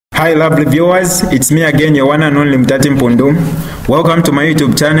Hi lovely viewers, it's me again, your one and only Mutati Mpundu. Welcome to my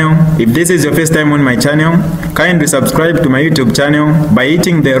YouTube channel. If this is your first time on my channel, kindly subscribe to my YouTube channel by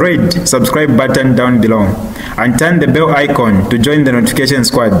hitting the red subscribe button down below and turn the bell icon to join the notification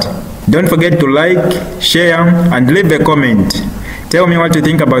squad. Don't forget to like, share and leave a comment. Tell me what you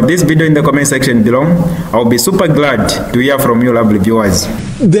think about this video in the comment section below. I'll be super glad to hear from you lovely viewers.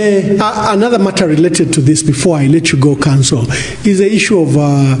 Another matter related to this before I let you go, Council, is the issue of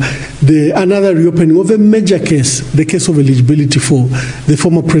another reopening of a major case, the case of eligibility for the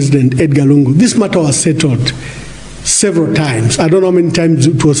former President Edgar Lungu. This matter was settled several times. I don't know how many times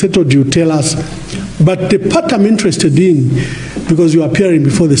it was settled, you tell us. But the part I'm interested in, because you're appearing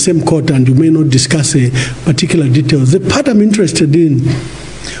before the same court and you may not discuss particular details, the part I'm interested in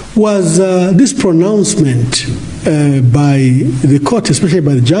was this pronouncement by the court, especially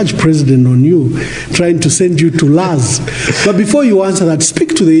by the judge president on you, trying to send you to LAS. But before you answer that,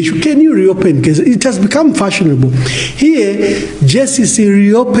 speak to the issue. Can you reopen case? It has become fashionable. Here, JCC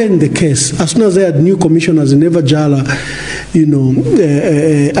reopened the case as soon as they had new commissioners in Evajala,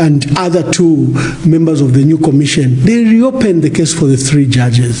 and other two members of the new commission. They reopened the case for the three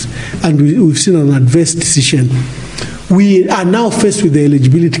judges, and we've seen an adverse decision. We are now faced with the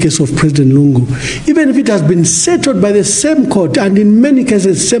eligibility case of President Lungu. Even if it has been settled by the same court, and in many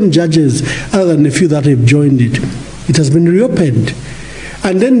cases, same judges, other than a few that have joined it, it has been reopened.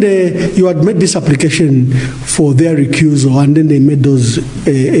 And then you had made this application for their recusal, and then they made those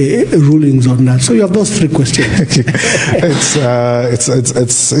rulings on that. So you have those three questions.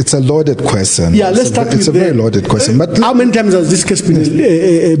 It's a loaded question. Yeah, let's start with it's a very loaded question. But how many times has this case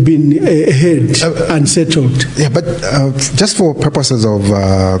been heard and settled? Yeah, but just for purposes of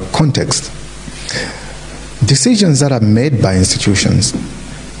context, decisions that are made by institutions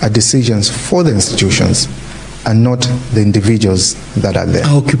are decisions for the institutions and not the individuals that are there.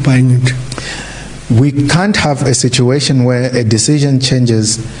 Occupying it. We can't have a situation where a decision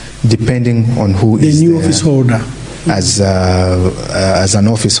changes depending on who is the new there office holder. As an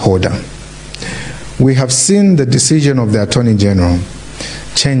office holder. We have seen the decision of the Attorney General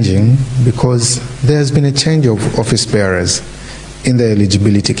changing because there has been a change of office bearers in the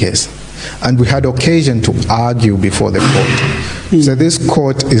eligibility case. And we had occasion to argue before the court. So this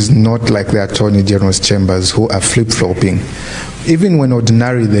court is not like the Attorney General's chambers who are flip-flopping. Even when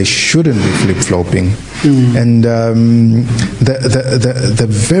ordinary, they shouldn't be flip-flopping. And the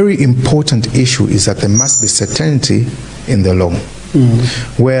very important issue is that there must be certainty in the law.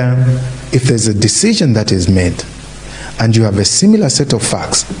 Where if there's a decision that is made and you have a similar set of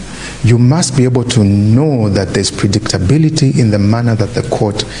facts, you must be able to know that there's predictability in the manner that the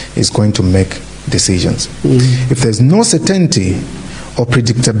court is going to make decisions. If there's no certainty or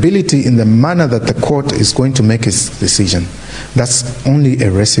predictability in the manner that the court is going to make its decision, that's only a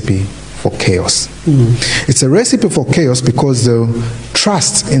recipe for chaos. It's a recipe for chaos because the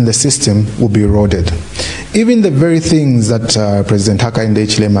trust in the system will be eroded. Even the very things that President Hakainde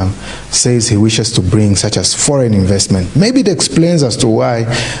Hichilema says he wishes to bring, such as foreign investment, maybe it explains as to why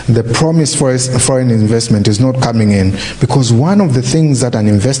the promise for foreign investment is not coming in, because one of the things that an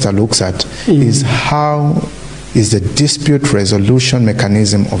investor looks at is how is the dispute resolution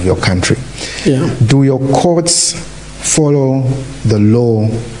mechanism of your country. Do your courts follow the law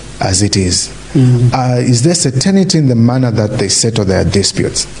as it is? Is there certainty in the manner that they settle their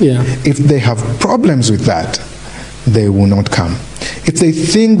disputes? If they have problems with that, they will not come. If they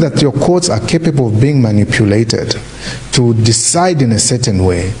think that your courts are capable of being manipulated to decide in a certain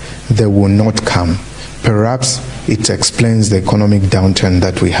way, they will not come. Perhaps it explains the economic downturn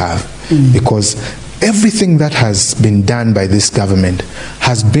that we have, because everything that has been done by this government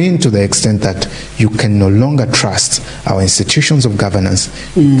has been to the extent that you can no longer trust our institutions of governance,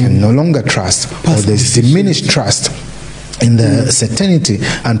 you can no longer trust, or there's diminished trust in the certainty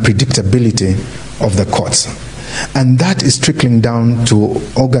and predictability of the courts. And that is trickling down to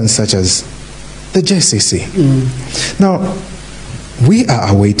organs such as the JCC. Now, we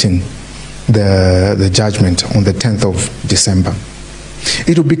are awaiting the judgment on the 10th of December.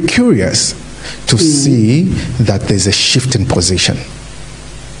 It will be curious to see that there's a shift in position.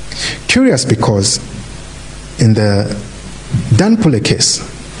 Curious because in the Danpule case,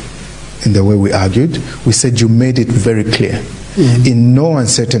 in the way we argued, we said you made it very clear in no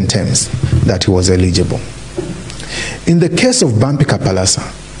uncertain terms that he was eligible. In the case of Bampi Kapalasa,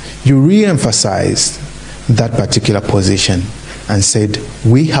 you re-emphasized that particular position and said,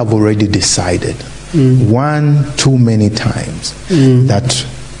 we have already decided one too many times that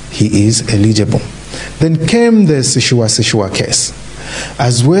he is eligible. Then came the Sishua case,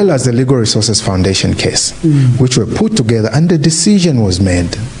 as well as the Legal Resources Foundation case, which were put together, and the decision was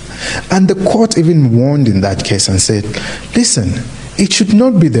made And the court even warned in that case and said, listen, it should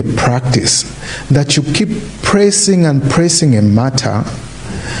not be the practice that you keep pressing and pressing a matter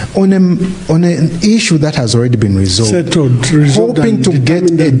on an issue that has already been resolved, hoping to get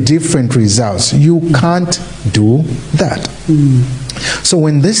a different result. You can't do that. So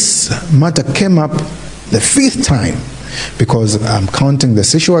when this matter came up the 5th time, because I'm counting the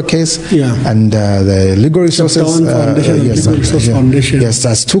Sishua case and the legal resources, yes,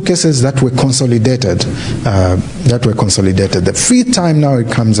 as 2 cases that were consolidated. The 5th time now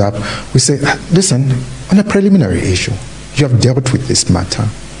it comes up, we say, listen, on a preliminary issue, you have dealt with this matter,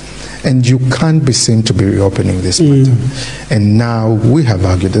 and you can't be seen to be reopening this matter. And now we have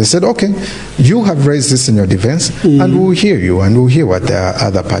argued. They said, okay, you have raised this in your defense, and we'll hear you, and we'll hear what the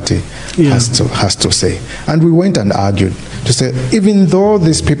other party has to say. And we went and argued to say, even though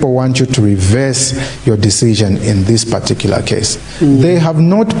these people want you to reverse your decision in this particular case, they have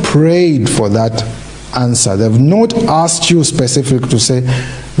not prayed for that answer. They've not asked you specifically to say,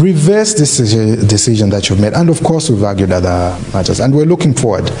 reverse this decision that you've made. And of course, we've argued other matters. And we're looking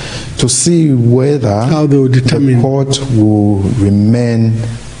forward to see whether the court will remain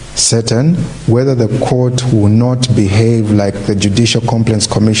certain, whether the court will not behave like the Judicial Complaints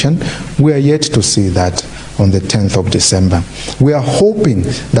Commission. We are yet to see that on the 10th of December. We are hoping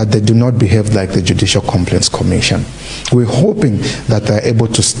that they do not behave like the Judicial Complaints Commission. We're hoping that they're able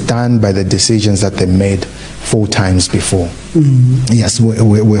to stand by the decisions that they made 4 times before. Yes,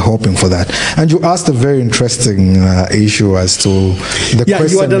 we're hoping for that. And you asked a very interesting issue as to the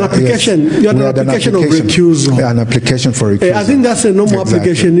question. You had an application. You had an application of recusal. An application for recusal. I think that's a normal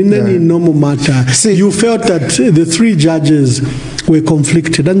application in any normal matter. See, you felt that the 3 judges were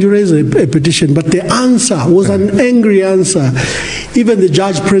conflicted, and you raised a petition, but the answer was an angry answer. Even the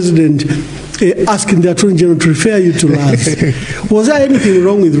judge president asking the Attorney General to refer you to last. Was there anything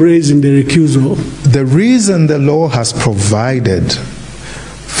wrong with raising the recusal? The reason the law has provided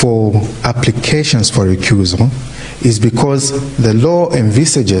for applications for recusal is because the law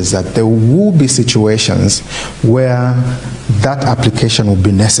envisages that there will be situations where that application will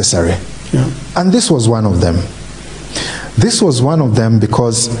be necessary. And this was one of them. This was one of them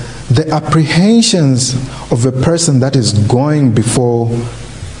because the apprehensions of a person that is going before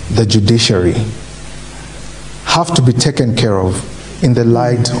the judiciary have to be taken care of in the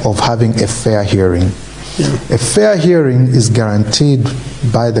light of having a fair hearing. A fair hearing is guaranteed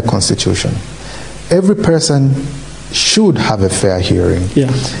by the Constitution. Every person should have a fair hearing.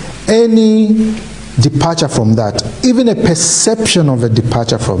 Any departure from that, even a perception of a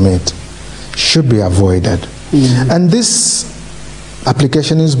departure from it, should be avoided. And this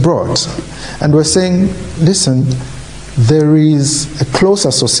application is brought, and we're saying, listen, there is a close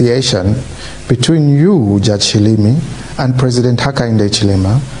association between you, Judge Shilimi, and President Hakainde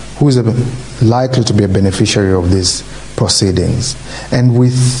Hichilema, who is likely to be a beneficiary of these proceedings. And we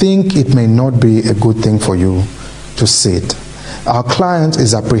think it may not be a good thing for you to sit. Our client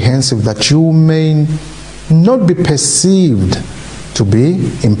is apprehensive that you may not be perceived to be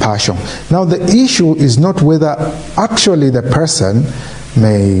impartial. Now, the issue is not whether actually the person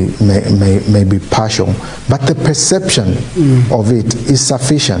may be partial, but the perception of it is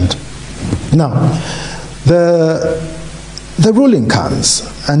sufficient. Now, the ruling comes,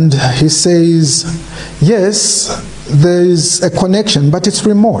 and he says, yes, there is a connection, but it's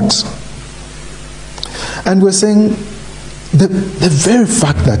remote. And we're saying the very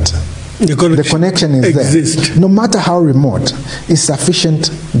fact that the connection is there, no matter how remote, is sufficient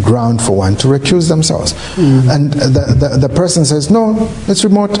ground for one to recuse themselves. And the person says, no, it's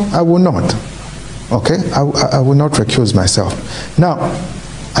remote, I will not. Okay, I will not recuse myself. Now,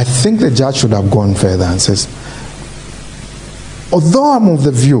 I think the judge should have gone further and says, although I'm of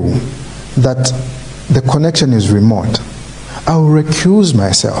the view that the connection is remote, I will recuse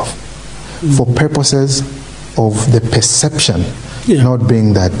myself for purposes of the perception, not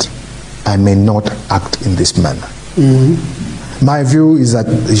being that I may not act in this manner. My view is that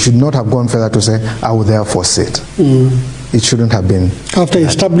it should not have gone further to say, I will therefore sit. It shouldn't have been. After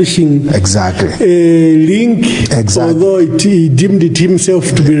establishing a link, although he deemed it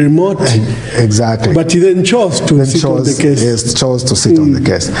himself to be remote. But he then chose to sit on the case. Yes, chose to sit on the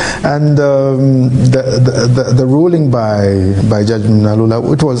case. And the ruling by Judge Mnalula,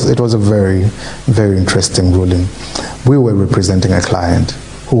 it was a very, very interesting ruling. We were representing a client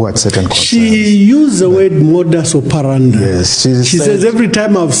who had certain concerns. She used the word modus operandi. Yes, she says every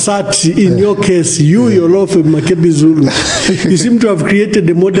time I've sat in your case, your law firm Makebi Zulu, you seem to have created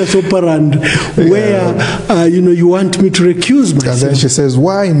a modus operandi where you want me to recuse myself. And then she says,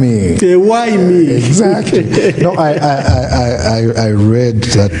 "Why me? Why me?" Exactly. No, I read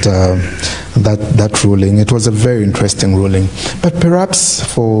that ruling. It was a very interesting ruling, but perhaps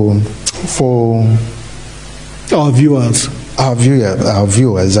for our viewers. Our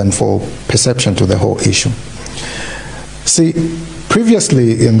viewers, and for perception to the whole issue. See,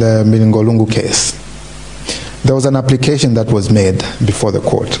 previously in the Edgar Lungu case, there was an application that was made before the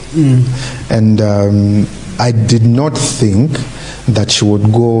court. And I did not think that she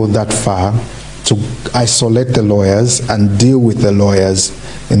would go that far to isolate the lawyers and deal with the lawyers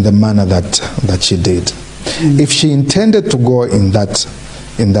in the manner that she did. If she intended to go in that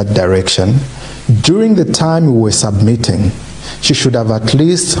direction, during the time we were submitting, she should have at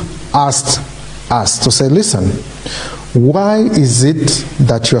least asked us to say, listen, why is it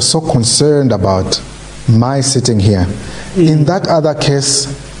that you're so concerned about my sitting here? In that other case,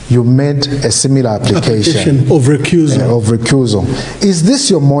 you made a similar application of recusal. Is this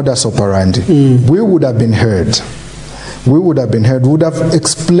your modus operandi? We would have been heard. We would have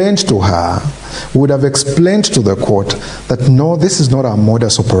explained to her, would have explained to the court that no, this is not our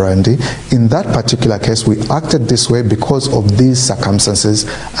modus operandi. In that particular case, we acted this way because of these circumstances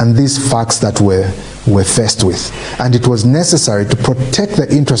and these facts that we're faced with. And it was necessary to protect the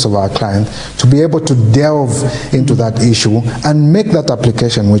interests of our client to be able to delve into that issue and make that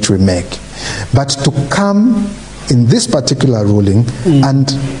application which we make. But to come in this particular ruling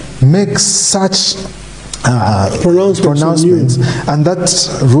and make such pronouncements, and that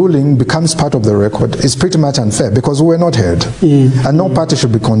ruling becomes part of the record, is pretty much unfair because we were not heard, and no party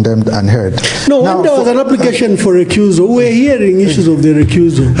should be condemned unheard. No, when there was an application for recusal, we were hearing issues of the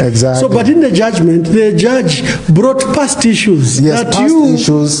recusal. Exactly. So, but in the judgment, the judge brought past issues. Yes, that past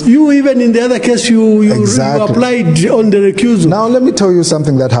issues. You even in the other case, you applied on the recusal. Now, let me tell you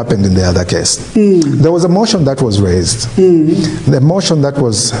something that happened in the other case. There was a motion that was raised. The motion that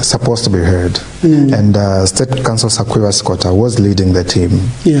was supposed to be heard, and State Counsel Sakwiwa Skota was leading the team.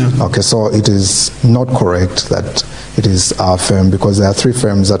 Okay, so it is not correct that it is our firm, because there are 3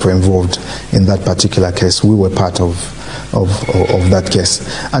 firms that were involved in that particular case. We were part of that case.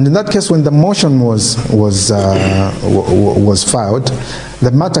 And in that case, when the motion was filed,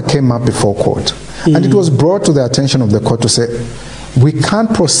 the matter came up before court. And it was brought to the attention of the court to say, we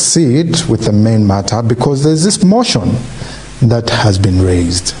can't proceed with the main matter because there's this motion that has been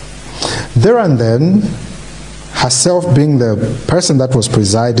raised. There and then, herself being the person that was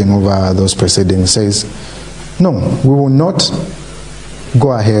presiding over those proceedings, says, no, we will not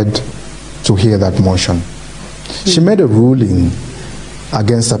go ahead to hear that motion. She made a ruling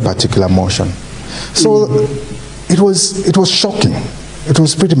against that particular motion. So it was shocking. It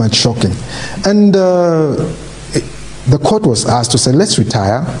was pretty much shocking. And the court was asked to say, let's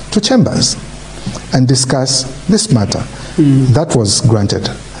retire to chambers and discuss this matter. That was granted.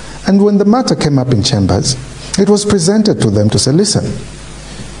 And when the matter came up in chambers, it was presented to them to say, listen,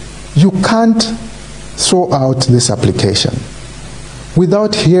 you can't throw out this application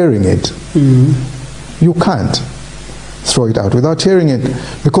without hearing it. You can't throw it out without hearing it,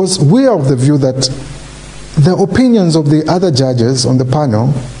 because we are of the view that the opinions of the other judges on the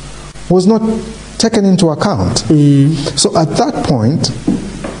panel was not taken into account. So at that point,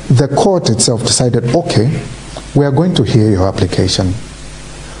 the court itself decided, okay, we are going to hear your application.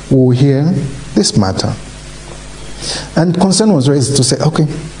 We will hear this matter. And concern was raised to say, okay,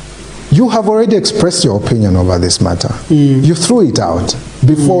 you have already expressed your opinion over this matter. You threw it out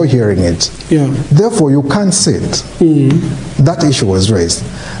before hearing it. Therefore, you can't sit. That issue was raised.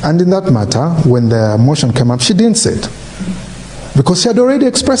 And in that matter, when the motion came up, she didn't sit, because she had already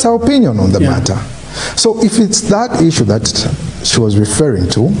expressed her opinion on the matter. So if it's that issue that she was referring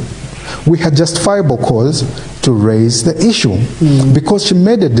to, we had justifiable cause to raise the issue, because she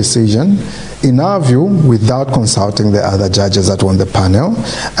made a decision, in our view, without consulting the other judges that were on the panel,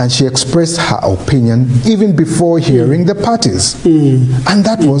 and she expressed her opinion even before hearing the parties. And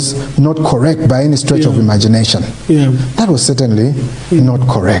that was not correct by any stretch of imagination. That was certainly not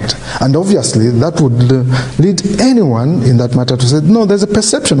correct. And obviously, that would lead anyone in that matter to say, no, there's a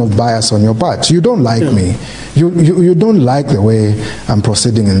perception of bias on your part. You don't like me. You don't like the way I'm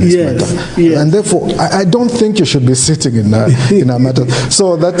proceeding in this matter. And therefore, I don't think think you should be sitting in a matter.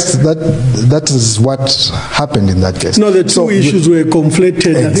 So that is what happened in that case. No, the two issues were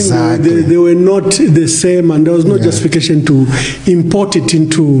conflated. Exactly. I think they were not the same, and there was no justification to import it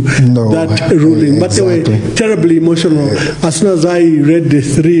into that ruling. But they were terribly emotional. As soon as I read the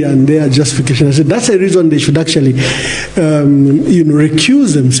three and their justification, I said that's a reason they should actually,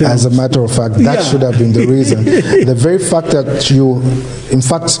 recuse themselves. As a matter of fact, that should have been the reason. The very fact that in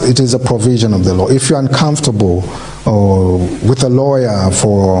fact, it is a provision of the law. If you're uncomfortable with a lawyer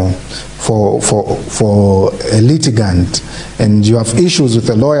for a litigant, and you have issues with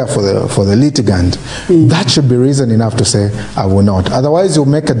the lawyer for the litigant, that should be reason enough to say, I will not. Otherwise, you'll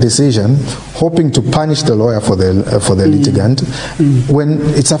make a decision hoping to punish the lawyer for the litigant when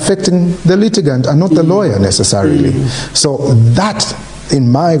it's affecting the litigant and not the lawyer necessarily. So that, in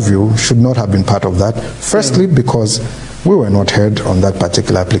my view, should not have been part of that. Firstly, because we were not heard on that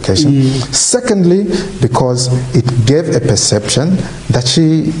particular application. Secondly, because it gave a perception that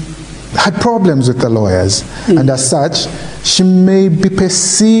she had problems with the lawyers, and as such, she may be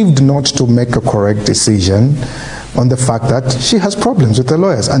perceived not to make a correct decision on the fact that she has problems with the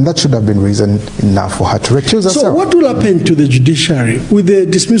lawyers, and that should have been reason enough for her to recuse herself. So what will happen to the judiciary with the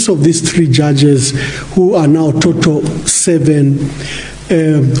dismissal of these three judges, who are now total 7,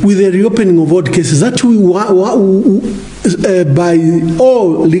 with the reopening of old cases that by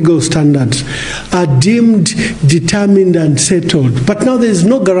all legal standards are deemed determined and settled, but now there is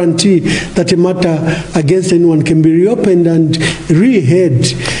no guarantee that a matter against anyone can be reopened and reheard?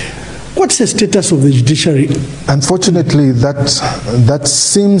 What's the status of the judiciary? Unfortunately, that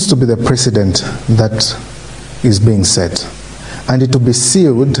seems to be the precedent that is being set, and it will be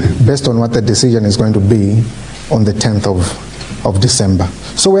sealed based on what the decision is going to be on the 10th of December.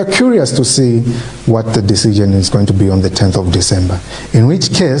 So we're curious to see what the decision is going to be on the 10th of December, in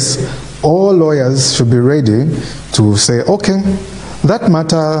which case all lawyers should be ready to say, okay, that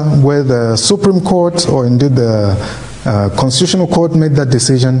matter where the Supreme Court or indeed the Constitutional Court made that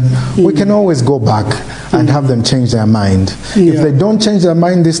decision, we can always go back and have them change their mind. If they don't change their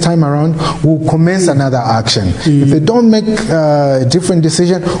mind this time around, we'll commence another action. If they don't make a different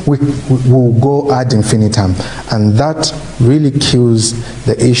decision, we'll go ad infinitum. And that really kills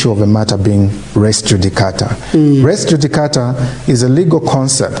the issue of a matter being res judicata. Res judicata is a legal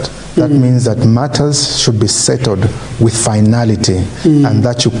concept that means that matters should be settled with finality, and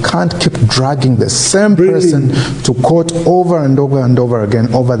that you can't keep dragging the same person to court over and over and over again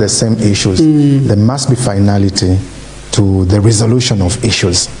over the same issues. There must be finality to the resolution of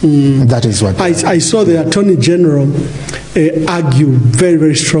issues. That is what I saw the Attorney General argue very,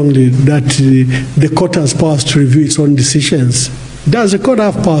 very strongly that the court has powers to review its own decisions. Does the court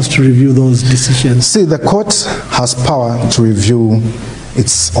have powers to review those decisions? See, the court has power to review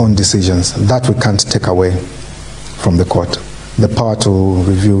its own decisions. That we can't take away from the court, the power to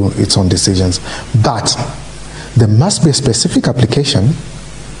review its own decisions. But there must be a specific application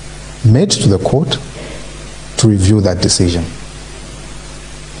made to the court to review that decision.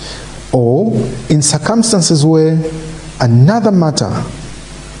 Or in circumstances where another matter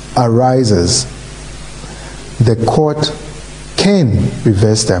arises, the court can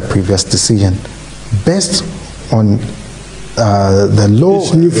reverse their previous decision based on the law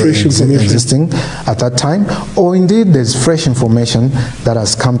existing at that time, or indeed there's fresh information that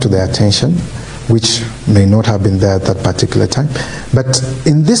has come to their attention which may not have been there at that particular time. But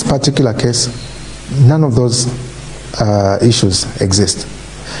in this particular case, none of those issues exist.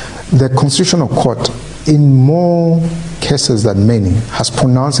 The Constitutional Court, in more cases than many, has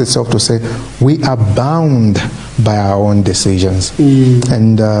pronounced itself to say we are bound by our own decisions,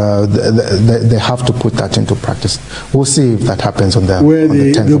 and they have to put that into practice. We'll see if that happens on the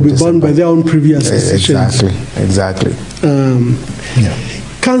 10th they'll of be December. bound by their own previous decisions. Exactly.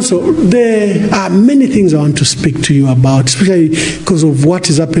 Counsel, there are many things I want to speak to you about, especially because of what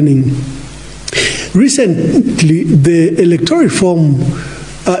is happening. Recently, the electoral reform,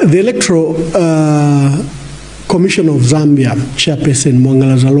 the Electoral Commission of Zambia, Chairperson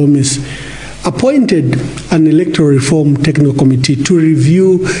Mwangala Zalomis, appointed an electoral reform technical committee to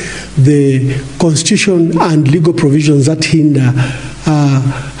review the constitution and legal provisions that hinder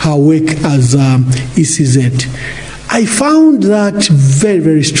her work as ECZ. I found that very,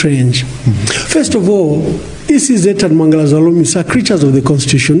 very strange. First of all, ECZ and Mwangala Zalomis are creatures of the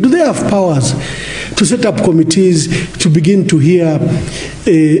Constitution. Do they have powers to set up committees to begin to hear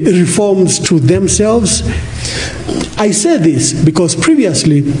reforms to themselves? I say this because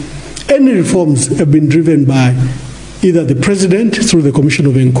previously, any reforms have been driven by either the President through the Commission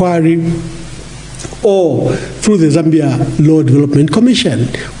of Inquiry or through the Zambia Law Development Commission,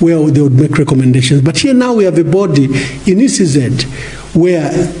 where they would make recommendations. But here now we have a body in ECZ where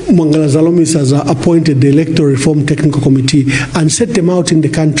Mwangala Zalomis has appointed the Electoral Reform Technical Committee and set them out in the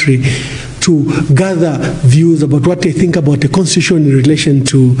country to gather views about what they think about the constitution in relation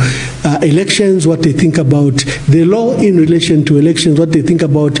to elections, what they think about the law in relation to elections, what they think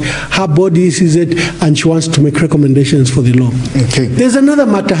about her body is it, and she wants to make recommendations for the law. Okay. There's another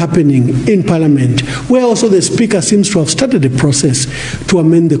matter happening in Parliament where also the Speaker seems to have started a process to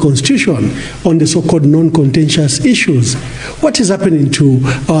amend the constitution on the so-called non-contentious issues. What is happening to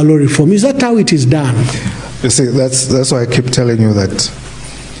our law reform? Is that how it is done? You see, that's why I keep telling you that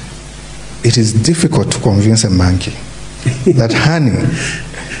it is difficult to convince a monkey that honey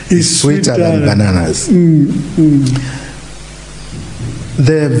is sweeter than bananas.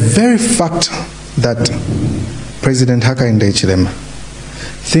 The very fact that President Hakainde Hichilema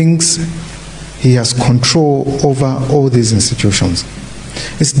thinks he has control over all these institutions,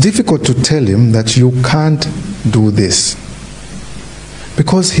 it's difficult to tell him that you can't do this,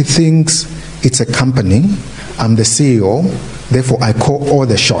 because he thinks it's a company, I'm the CEO, therefore I call all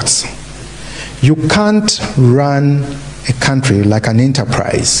the shots. You can't run a country like an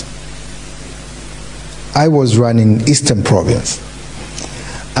enterprise. I was running Eastern Province.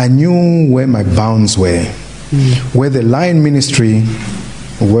 I knew where my bounds were, where the line ministry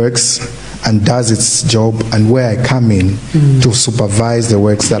works and does its job, and where I come in to supervise the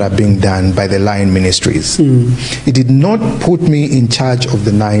works that are being done by the line ministries. It did not put me in charge of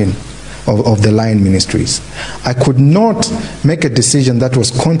the line ministries. I could not make a decision that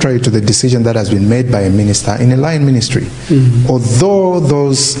was contrary to the decision that has been made by a minister in a line ministry. Although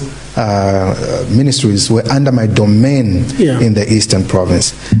those ministries were under my domain in the Eastern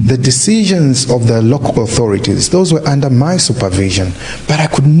Province, the decisions of the local authorities, those were under my supervision, but I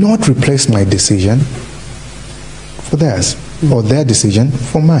could not replace my decision for theirs, or their decision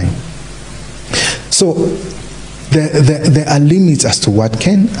for mine. So there are limits as to what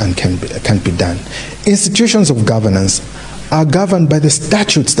can be done. Institutions of governance are governed by the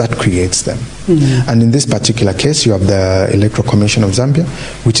statutes that creates them. And in this particular case, you have the Electoral Commission of Zambia,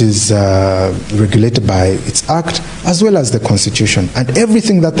 which is regulated by its act, as well as the constitution. And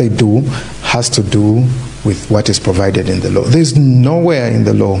everything that they do has to do with what is provided in the law. There's nowhere in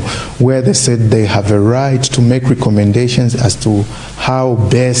the law where they said they have a right to make recommendations as to how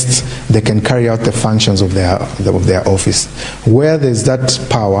best they can carry out the functions of their office. Where there's that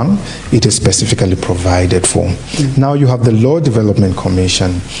power, it is specifically provided for. Now you have the Law Development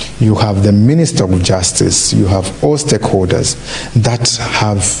Commission, you have the Minister of Justice, you have all stakeholders that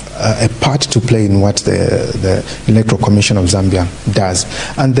have a part to play in what the Electoral Commission of Zambia does.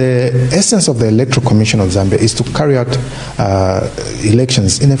 And the essence of the Electoral Commission of Zambia is to carry out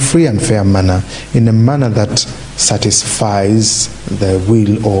elections in a free and fair manner, in a manner that satisfies the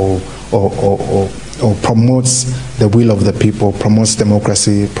will or promotes the will of the people, promotes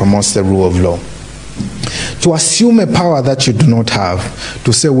democracy, promotes the rule of law. To assume a power that you do not have,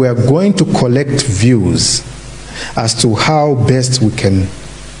 to say we are going to collect views as to how best we can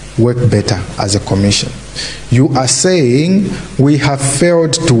work better as a commission. You are saying we have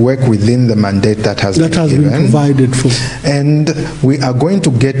failed to work within the mandate that has been provided for, and we are going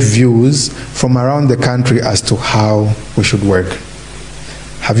to get views from around the country as to how we should work.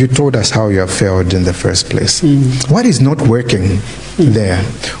 Have you told us how you have failed in the first place? What is not working there?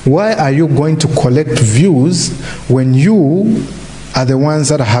 Why are you going to collect views when you are the ones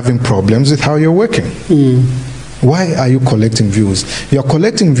that are having problems with how you're working? Why are you collecting views? You're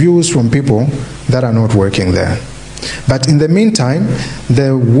collecting views from people that are not working there. But in the meantime,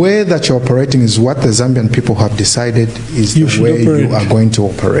 the way that you're operating is what the Zambian people have decided is the way you are going to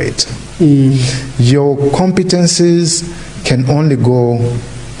operate. Your competencies can only go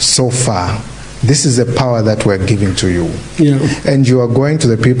so far. This is the power that we're giving to you. And you are going to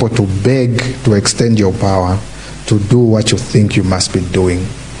the people to beg to extend your power to do what you think you must be doing.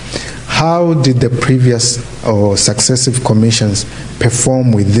 How did the previous or successive commissions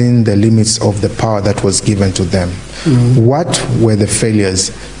perform within the limits of the power that was given to them? What were the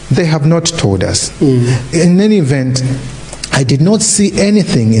failures? They have not told us. In any event, I did not see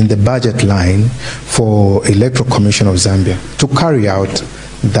anything in the budget line for Electoral Commission of Zambia to carry out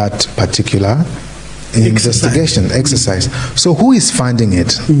that particular investigation exercise. So who is funding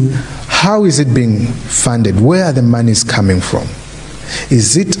it? How is it being funded? Where are the monies coming from?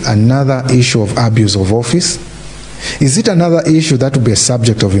 Is it another issue of abuse of office? Is it another issue that will be a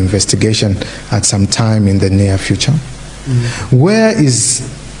subject of investigation at some time in the near future? Where is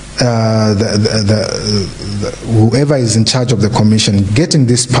whoever is in charge of the commission getting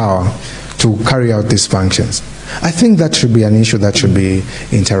this power to carry out these functions. I think that should be an issue that should be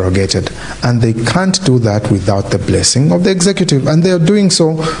interrogated. And they can't do that without the blessing of the executive. And they are doing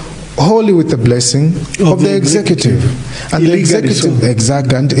so wholly with the blessing of the executive. And the executive, so.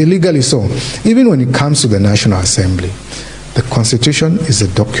 Exactly, and illegally so. Even when it comes to the National Assembly, the Constitution is a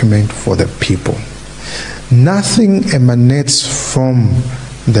document for the people. Nothing emanates from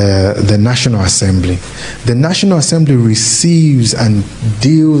the National Assembly. The National Assembly receives and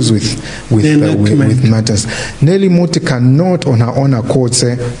deals with matters. Nelly Muti cannot on her own accord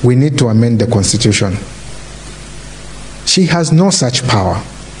say, we need to amend the Constitution. She has no such power.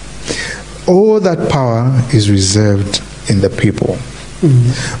 All that power is reserved in the people.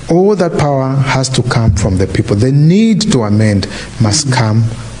 Mm-hmm. All that power has to come from the people. The need to amend must come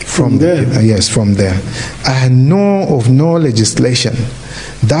from there. Yes, from there. I know of no legislation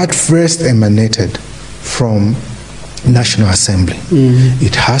that first emanated from National Assembly. Mm-hmm.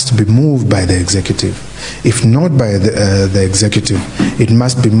 It has to be moved by the executive. If not by the executive, it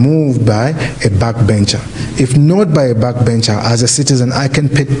must be moved by a backbencher. If not by a backbencher, as a citizen, I can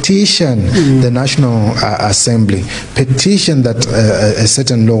petition the National Assembly, petition that a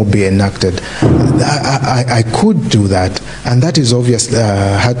certain law be enacted. I could do that, and that is obvious,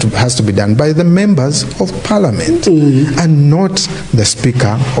 has to be done by the members of Parliament, and not the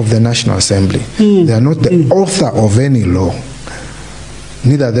Speaker of the National Assembly. They are not the author of any law.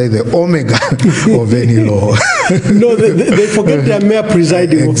 Neither are they the omega of any law. No, they forget they are mere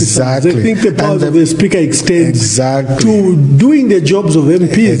presiding exactly. officers. They think the powers of the Speaker extends to doing the jobs of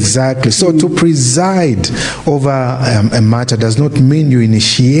MPs. Exactly. So to preside over a matter does not mean you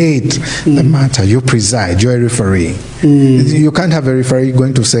initiate the matter. You preside. You're a referee. You can't have a referee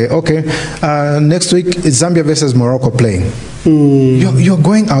going to say, okay, next week it's Zambia versus Morocco playing. You're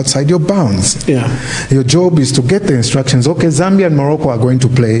going outside your bounds. Yeah. Your job is to get the instructions. Okay, Zambia and Morocco are going to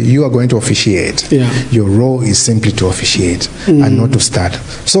play. You are going to officiate. Yeah. Your role is simply to officiate and not to start.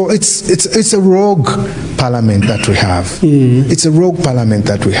 So it's a rogue parliament that we have. It's a rogue parliament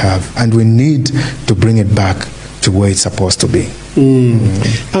that we have, and we need to bring it back to where it's supposed to be.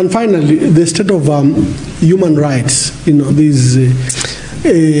 And finally, the state of human rights. These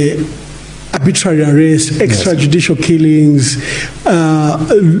arbitrary arrests, extrajudicial killings,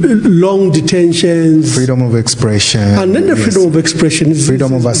 long detentions, freedom of expression, and then the freedom of expression,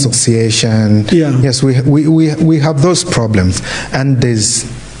 freedom of association. Yeah. Yes, we have those problems, and there's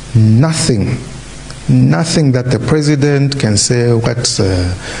nothing that the president can say, what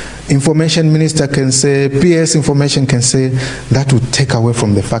information minister can say, PS information can say, that would take away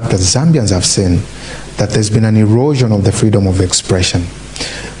from the fact that Zambians have seen that there's been an erosion of the freedom of expression.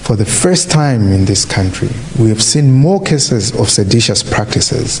 For the first time in this country, we have seen more cases of seditious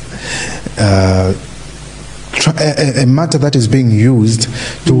practices, a matter that is being used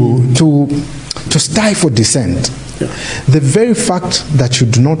to stifle dissent. Yeah. The very fact that you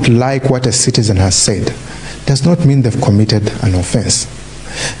do not like what a citizen has said does not mean they've committed an offense.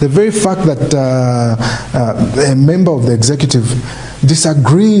 The very fact that a member of the executive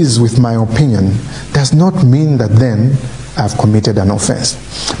disagrees with my opinion does not mean that then I've committed an offense.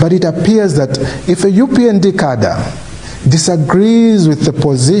 But it appears that if a UPND cadre disagrees with the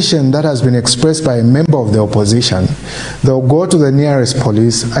position that has been expressed by a member of the opposition, they'll go to the nearest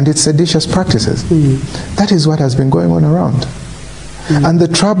police, and it's seditious practices. That is what has been going on around. And the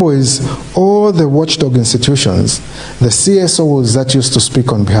trouble is, all the watchdog institutions, the CSOs that used to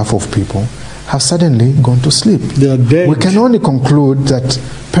speak on behalf of people, have suddenly gone to sleep. They are dead. We can only conclude that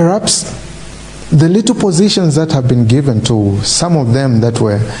perhaps the little positions that have been given to some of them that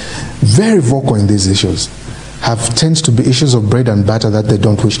were very vocal in these issues have tended to be issues of bread and butter that they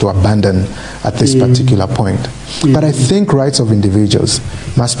don't wish to abandon at this particular point. But I think rights of individuals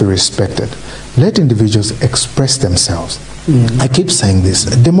must be respected. Let individuals express themselves. I keep saying this.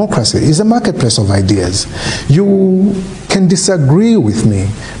 Democracy is a marketplace of ideas. You can disagree with me,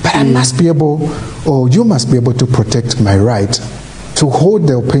 but I must be able, or you must be able to protect my right to hold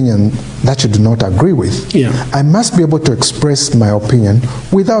the opinion that you do not agree with. I must be able to express my opinion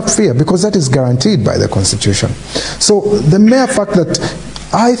without fear, because that is guaranteed by the Constitution. So the mere fact that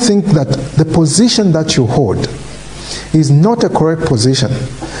I think that the position that you hold is not a correct position,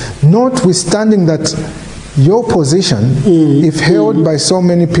 notwithstanding that your position, if held by so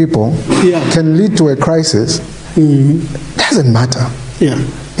many people, can lead to a crisis, doesn't matter.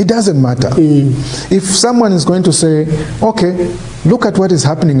 It doesn't matter. If someone is going to say, okay, look at what is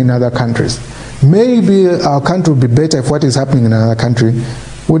happening in other countries. Maybe our country would be better if what is happening in another country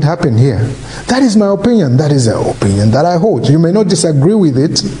would happen here. That is my opinion. That is the opinion that I hold. You may not disagree with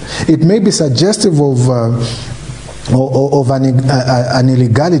it. It may be suggestive of of an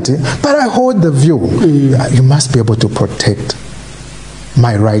illegality, but I hold the view you must be able to protect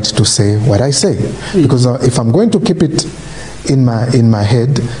my right to say what I say, because if I'm going to keep it in my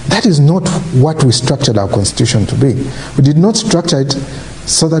head, that is not what we structured our constitution to be. We did not structure it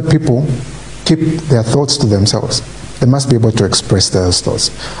so that people keep their thoughts to themselves. They must be able to express their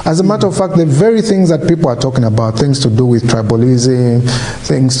thoughts. As a matter of fact, the very things that people are talking about, things to do with tribalism,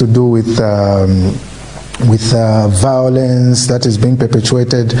 things to do with violence that is being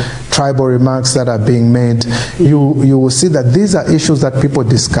perpetuated, tribal remarks that are being made, you will see that these are issues that people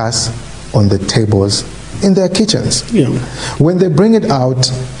discuss on the tables in their kitchens. Yeah. When they bring it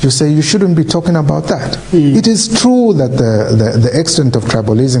out, you say you shouldn't be talking about that. It is true that the extent of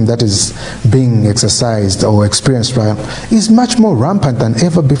tribalism that is being exercised or experienced right now is much more rampant than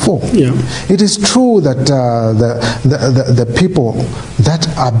ever before. Yeah. It is true that the people that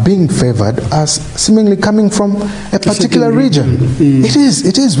are being favored are seemingly coming from a particular region. It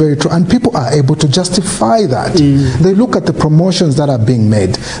is very true, and people are able to justify that. They look at the promotions that are being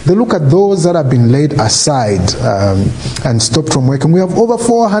made. They look at those that have been laid aside and stopped from working. We have over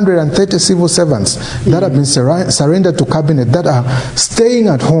 430 civil servants that have been surrendered to cabinet that are staying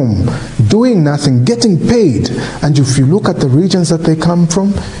at home, doing nothing, getting paid. And if you look at the regions that they come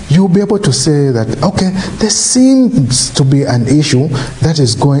from, you'll be able to say that, okay, there seems to be an issue that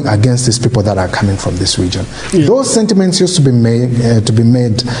is going against these people that are coming from this region. Yeah. Those sentiments used to be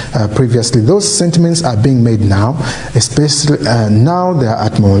made previously. Those sentiments are being made now, especially now they are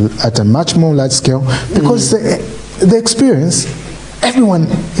at a much more large scale, because the experience, everyone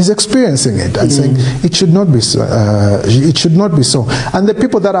is experiencing it and saying it should not be so. It should not be so. And the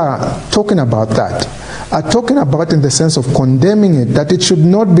people that are talking about that are talking about in the sense of condemning it, that it should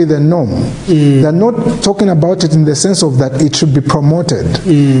not be the norm. They're not talking about it in the sense of that it should be promoted.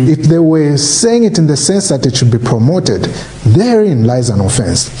 If they were saying it in the sense that it should be promoted, therein lies an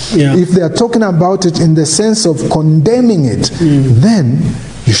offense. Yeah. If they are talking about it in the sense of condemning it, then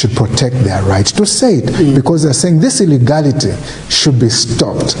you should protect their right to say it, because they're saying this illegality should be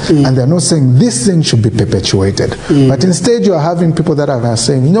stopped, and they're not saying this thing should be perpetuated. But instead you are having people that are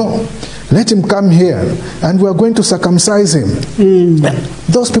saying, no, let him come here and we're going to circumcise him.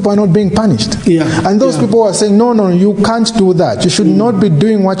 Those people are not being punished. And those people are saying, no, you can't do that. You should not be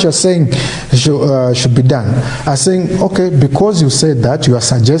doing what you're saying should be done. Are saying, okay, because you said that, you are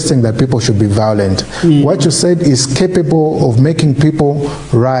suggesting that people should be violent. What you said is capable of making people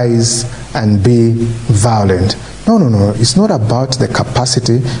rise and be violent. No. It's not about the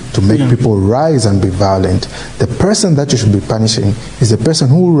capacity to make people rise and be violent. The person that you should be punishing is the person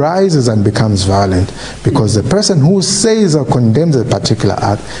who rises and becomes violent, because the person who says or condemns a particular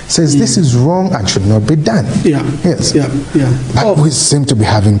act says this is wrong and should not be done. Yes. But we seem to be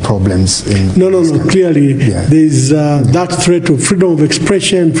having problems in No. Clearly, there's that threat of freedom of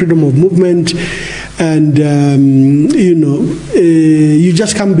expression, freedom of movement, and you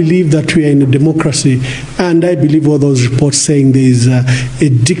just can't believe that we are in a democracy. And I believe all those reports saying there is a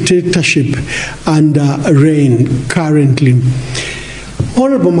dictatorship under reign currently.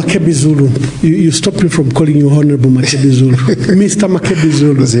 Honorable Makebi Zulu, you stopped me from calling you Honorable Makebi Zulu. Mr. Makebi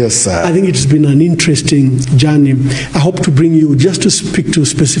Zulu. Yes, sir. I think it's been an interesting journey. I hope to bring you just to speak to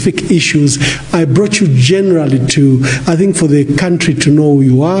specific issues. I brought you generally to, I think, for the country to know who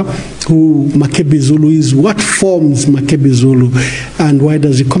you are, who Makebi Zulu is, what forms Makebi Zulu, and why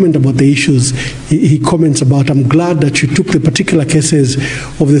does he comment about the issues he comments about. I'm glad that you took the particular cases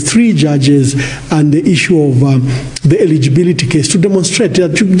of the 3 judges and the issue of the eligibility case to demonstrate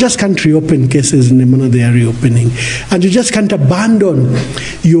that you just can't reopen cases in the manner they are reopening. And you just can't abandon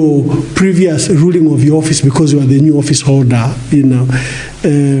your previous ruling of your office because you are the new office holder.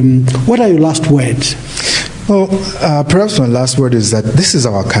 What are your last words? Well, perhaps my last word is that this is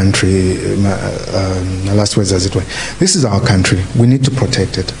our country. My last words, as it were. This is our country. We need to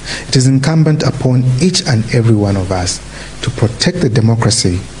protect it. It is incumbent upon each and every one of us to protect the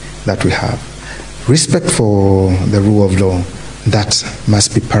democracy that we have. Respect for the rule of law, that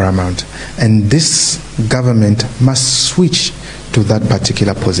must be paramount. And this government must switch to that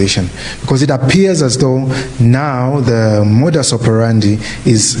particular position, because it appears as though now the modus operandi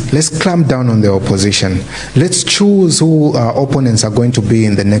is let's clamp down on the opposition. Let's choose who our opponents are going to be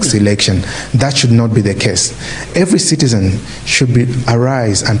in the next election. That should not be the case. Every citizen should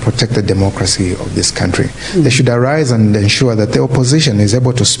arise and protect the democracy of this country. They should arise and ensure that the opposition is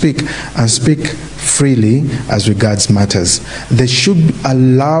able to speak and speak freely as regards matters. They should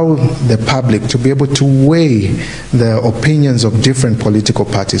allow the public to be able to weigh the opinions of different political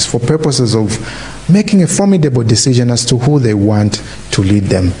parties for purposes of making a formidable decision as to who they want to lead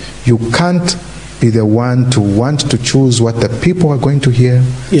them. You can't be the one to want to choose what the people are going to hear,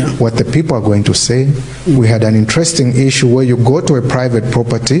 what the people are going to say. We had an interesting issue where you go to a private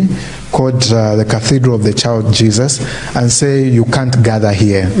property called the Cathedral of the Child Jesus and say you can't gather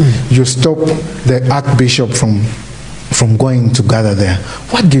here. You stop the Archbishop from going to gather there.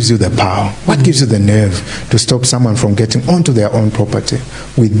 What gives you the power? What gives you the nerve to stop someone from getting onto their own property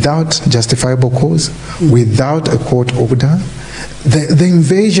without justifiable cause, without a court order? The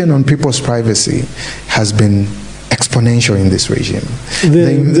invasion on people's privacy has been exponential in this regime.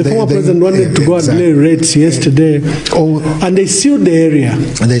 The former president wanted to go and lay raids yesterday, and they sealed the area.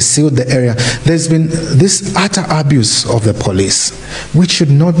 They sealed the area. There's been this utter abuse of the police, which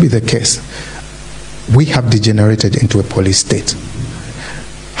should not be the case. We have degenerated into a police state.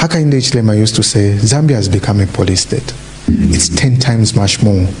 Hakainde Hichilema used to say, Zambia has become a police state. It's 10 times much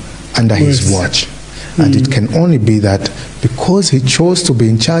more under his watch. And it can only be that because he chose to be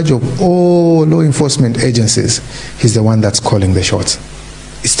in charge of all law enforcement agencies, he's the one that's calling the shots.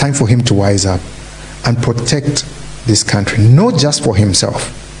 It's time for him to wise up and protect this country, not just for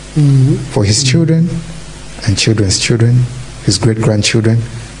himself, for his children and children's children, his great-grandchildren,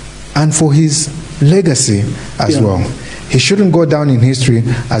 and for his legacy as well. He shouldn't go down in history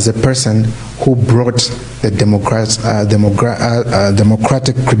as a person who brought the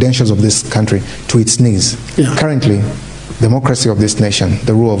democratic credentials of this country to its knees. Currently, democracy of this nation,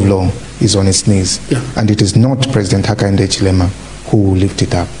 the rule of law, is on its knees. And it is not President Hakainde Hichilema who will lift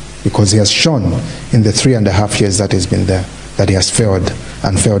it up, because he has shown in the 3.5 years that he's been there that he has failed,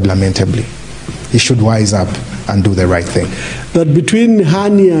 and failed lamentably. He should wise up and do the right thing. That between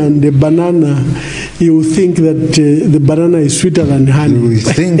honey and the banana, you will think that the banana is sweeter than honey. He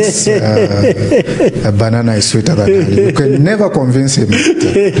thinks a banana is sweeter than honey. You can never convince him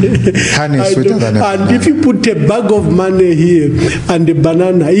that honey is sweeter than a banana. And if you put a bag of money here and the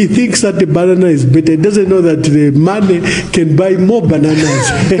banana, he thinks that the banana is better. He doesn't know that the money can buy more bananas.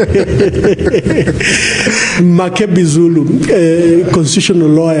 Makebi Zulu, constitutional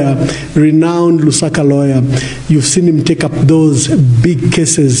lawyer, renowned Lusaka lawyer. You've seen him take up those big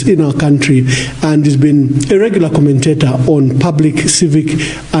cases in our country, and he's been a regular commentator on public, civic,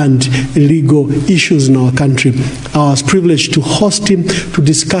 and legal issues in our country. I was privileged to host him to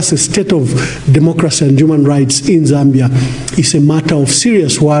discuss the state of democracy and human rights in Zambia. It's a matter of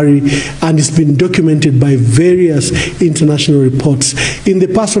serious worry, and it's been documented by various international reports. In the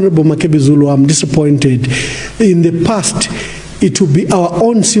past, Honorable Makebi Zulu, I'm disappointed. In the past, it will be our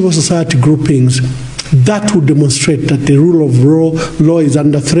own civil society groupings that will demonstrate that the rule of law is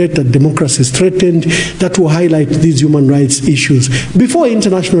under threat, that democracy is threatened, that will highlight these human rights issues before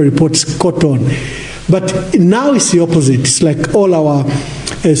international reports caught on. But now it's the opposite. It's like all our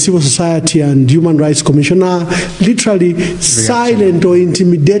civil society and human rights commission are literally silent or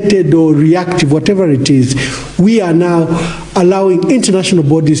intimidated or reactive, whatever it is. We are now allowing international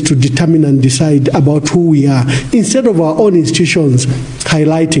bodies to determine and decide about who we are, instead of our own institutions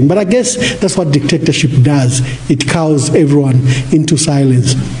highlighting. But I guess that's what dictatorship does. It cows everyone into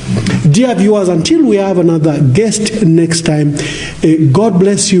silence. Dear viewers, until we have another guest next time, God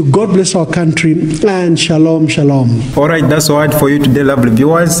bless you, God bless our country, and shalom, shalom. Alright, that's all right for you today, lovely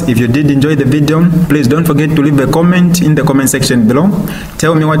viewers. If you did enjoy the video, please don't forget to leave a comment in the comment section below.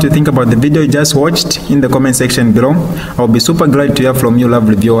 Tell me what you think about the video you just watched in the comment section below. I'll be super glad to hear from you,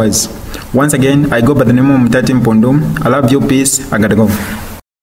 lovely viewers. Once again, I go by the name of Mutati Mpundu. I love you, peace, I gotta go.